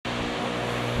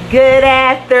Good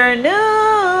afternoon.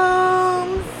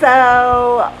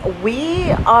 So we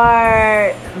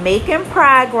are making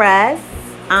progress.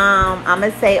 I'm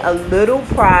gonna say a little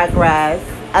progress.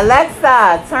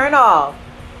 Alexa, turn off.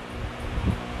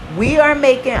 We are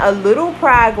making a little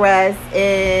progress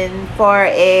in far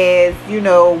as,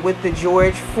 with the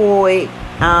George Floyd,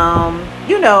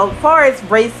 as far as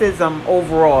racism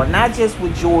overall, not just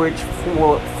with George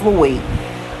Floyd.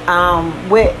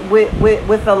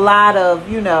 With a lot of,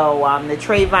 the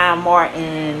Trayvon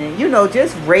Martin and,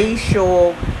 just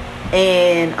racial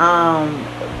and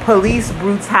police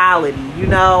brutality,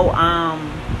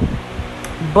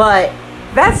 but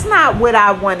that's not what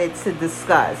I wanted to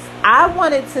discuss. I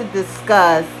wanted to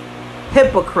discuss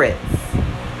hypocrites.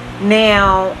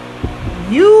 Now,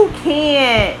 you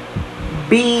can't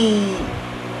be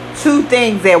two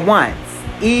things at once.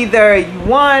 Either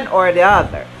one or the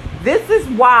other. This is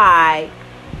why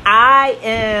I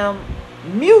am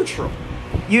neutral.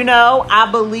 I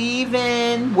believe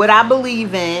in what I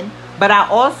believe in, but I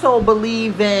also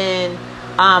believe in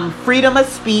freedom of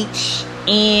speech,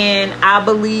 and I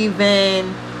believe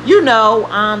in,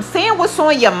 saying what's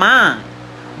on your mind.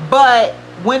 But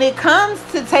when it comes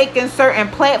to taking certain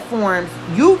platforms,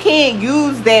 you can't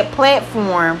use that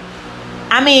platform.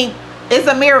 I mean, it's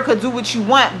America, do what you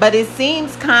want, but it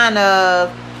seems kind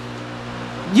of,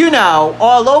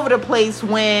 all over the place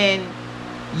when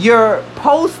you're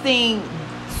posting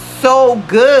so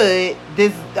good,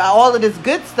 all of this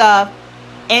good stuff,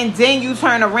 and then you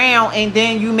turn around and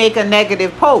then you make a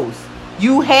negative post.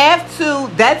 You have to,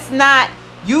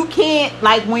 you can't,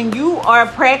 like when you are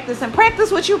practice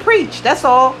what you preach. That's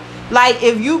all. Like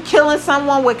if you killing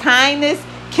someone with kindness,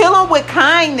 kill them with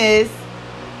kindness,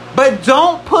 but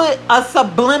don't put a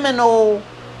subliminal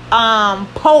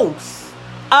post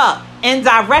up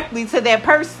indirectly to that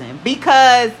person,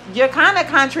 because you're kind of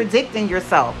contradicting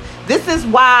yourself. This is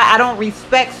why I don't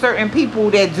respect certain people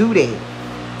that do that.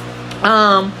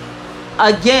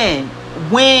 Again,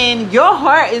 when your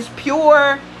heart is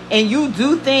pure and you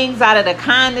do things out of the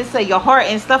kindness of your heart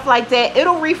and stuff like that,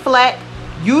 it'll reflect.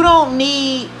 You don't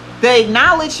need the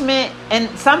acknowledgement, and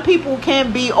some people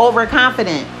can be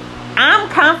overconfident. I'm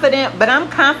confident, but I'm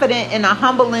confident in a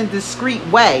humble and discreet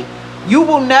way. You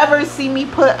will never see me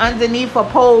put underneath a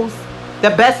post, the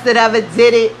best that ever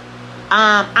did it.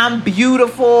 I'm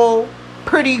beautiful,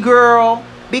 pretty girl.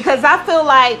 Because I feel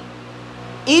like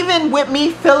even with me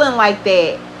feeling like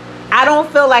that, I don't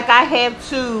feel like I have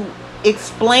to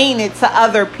explain it to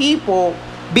other people,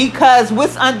 because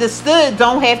what's understood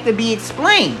don't have to be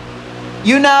explained,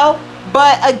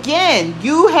 But again,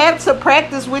 you have to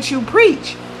practice what you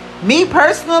preach. Me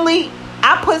personally,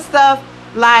 I put stuff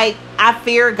like I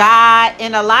fear God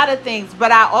and a lot of things,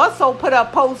 but I also put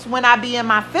up posts when I be in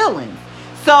my feelings.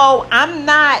 So I'm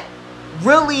not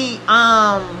really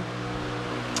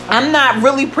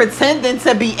pretending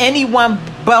to be anyone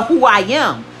but who I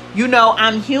am.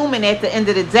 I'm human at the end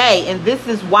of the day, and this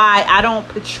is why I don't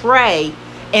portray,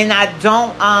 and I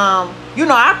don't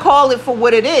I call it for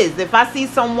what it is. If I see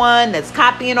someone that's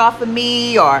copying off of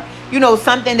me, or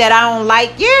something that I don't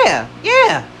like,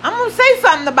 I'm going to say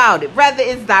something about it. Whether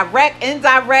it's direct,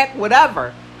 indirect,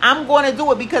 whatever. I'm going to do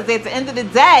it, because at the end of the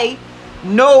day,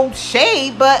 no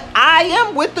shade, but I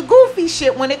am with the goofy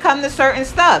shit when it comes to certain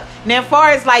stuff. Now, as far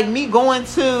as like me going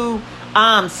to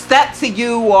step to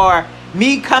you or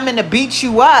me coming to beat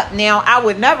you up, now I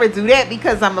would never do that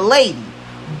because I'm a lady.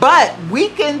 But we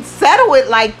can settle it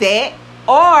like that.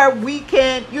 Or we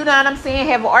can,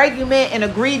 have an argument and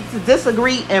agree to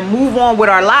disagree and move on with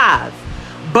our lives.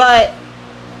 But,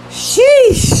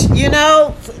 sheesh,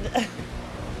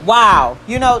 wow.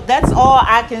 That's all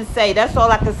I can say. That's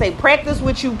all I can say. Practice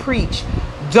what you preach.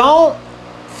 Don't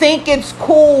think it's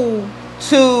cool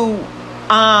to,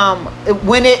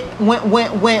 when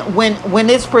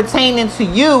it's pertaining to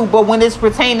you, but when it's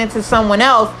pertaining to someone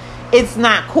else, it's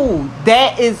not cool.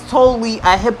 That is totally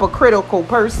a hypocritical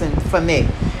person for me.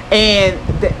 And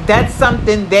that's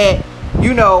something that,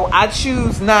 I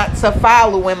choose not to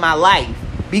follow in my life.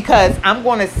 Because I'm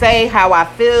going to say how I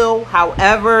feel,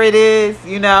 however it is,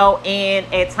 and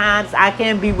at times I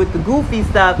can be with the goofy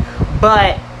stuff.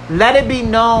 But let it be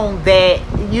known that,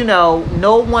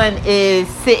 no one is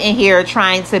sitting here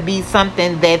trying to be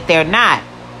something that they're not.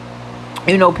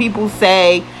 People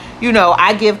say,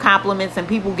 I give compliments and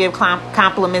people give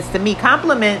compliments to me.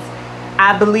 Compliments,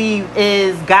 I believe,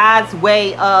 is God's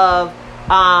way of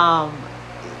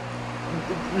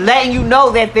letting you know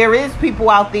that there is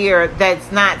people out there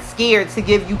that's not scared to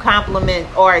give you compliments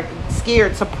or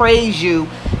scared to praise you,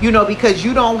 because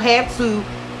you don't have to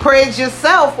praise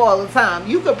yourself all the time.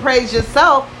 You could praise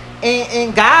yourself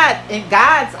in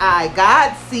God's eye,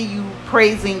 God see you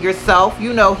praising yourself.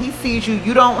 You know, he sees you.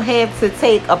 You don't have to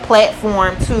take a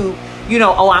platform to, you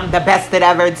know, oh, I'm the best that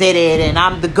ever did it, and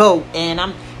I'm the GOAT, and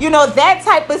I'm, you know, that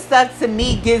type of stuff to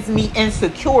me gives me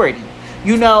insecurity.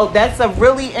 You know, that's a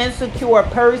really insecure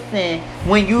person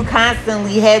when you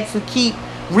constantly had to keep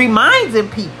reminding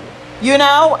people, you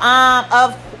know,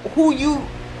 of who you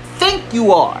think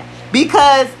you are.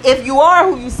 Because if you are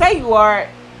who you say you are,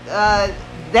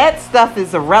 that stuff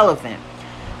is irrelevant.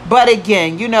 But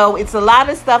again, you know, it's a lot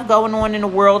of stuff going on in the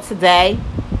world today,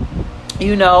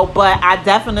 you know, but I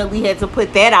definitely had to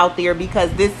put that out there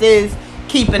because this is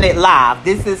keeping it live.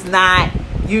 This is not,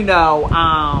 you know,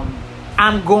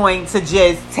 I'm going to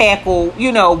just tackle,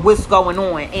 you know, what's going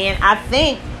on. And I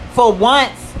think for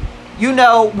once, you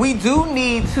know, we do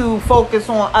need to focus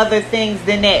on other things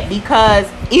than that, because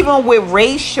even with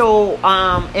racial,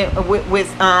 with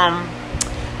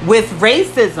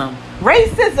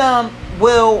racism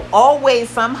will always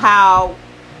somehow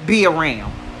be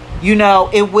around. You know,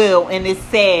 it will, and it's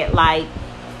sad. Like,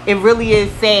 it really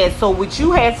is sad. So what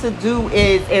you have to do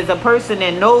is, as a person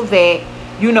that knows that,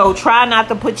 you know, try not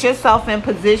to put yourself in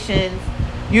positions,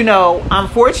 you know,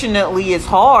 unfortunately it's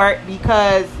hard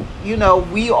because, you know,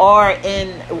 we are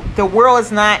in, the world is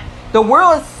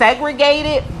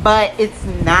segregated, but it's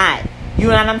not. You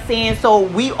know what I'm saying? So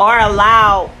we are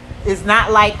allowed, it's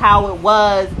not like how it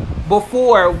was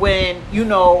before when, you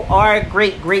know, our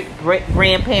great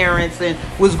grandparents and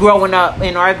was growing up,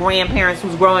 and our grandparents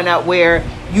was growing up, where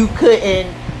you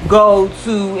couldn't go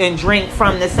to and drink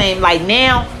from the same, like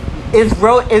now, it's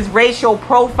racial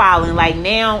profiling. Like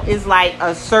now it's like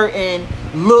a certain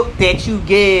look that you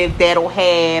give that'll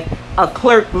have a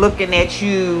clerk looking at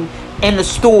you in the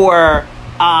store.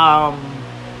 Oh,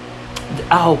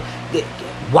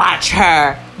 watch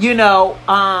her, you know.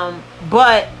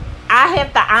 But I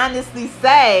have to honestly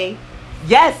say,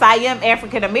 yes, I am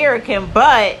African American,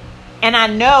 and I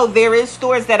know there is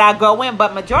stores that I go in,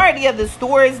 but majority of the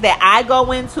stores that I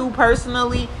go into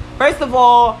personally, first of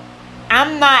all,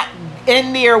 I'm not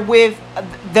in there with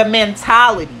the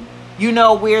mentality, you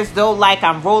know, where as though like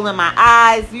I'm rolling my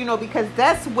eyes, you know, because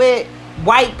that's what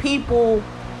white people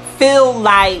feel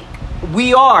like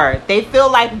we are. They feel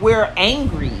like we're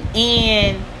angry,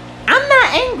 and I'm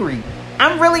not angry.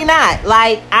 I'm really not.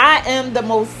 Like, I am the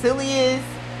most silliest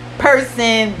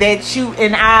person that you,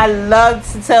 and I love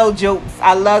to tell jokes.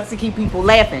 I love to keep people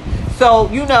laughing. So,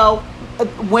 you know,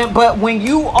 when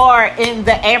you are in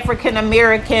the African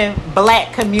American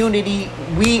black community,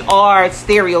 we are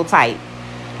stereotyped,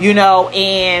 you know,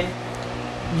 and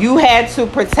you had to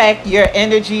protect your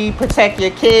energy, protect your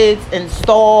kids,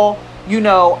 install, you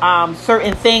know,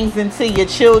 certain things into your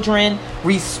children,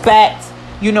 respect,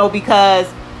 you know, because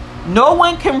no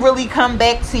one can really come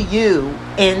back to you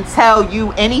and tell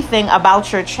you anything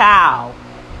about your child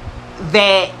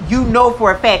that you know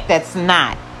for a fact that's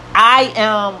not. I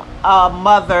am a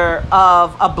mother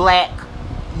of a black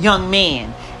young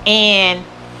man, and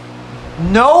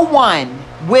no one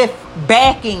with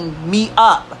backing me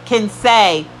up can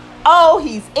say, oh,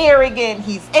 he's arrogant,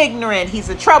 he's ignorant, he's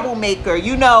a troublemaker,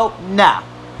 you know. No,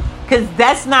 because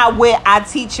that's not what I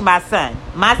teach my son.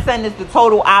 My son is the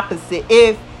total opposite,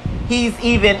 if he's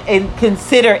even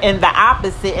considered in the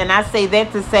opposite. And I say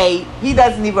that to say he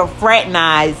doesn't even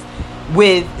fraternize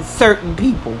with certain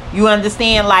people. You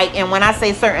understand? Like, and when I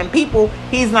say certain people,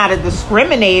 he's not a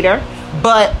discriminator,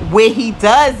 but what he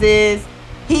does is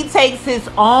he takes his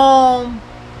own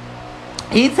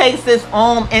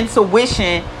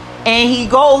intuition and he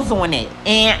goes on it.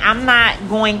 And I'm not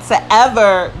going to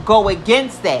ever go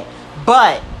against that.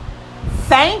 But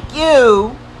thank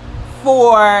you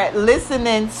for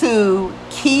listening to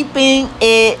Keeping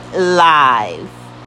It Live.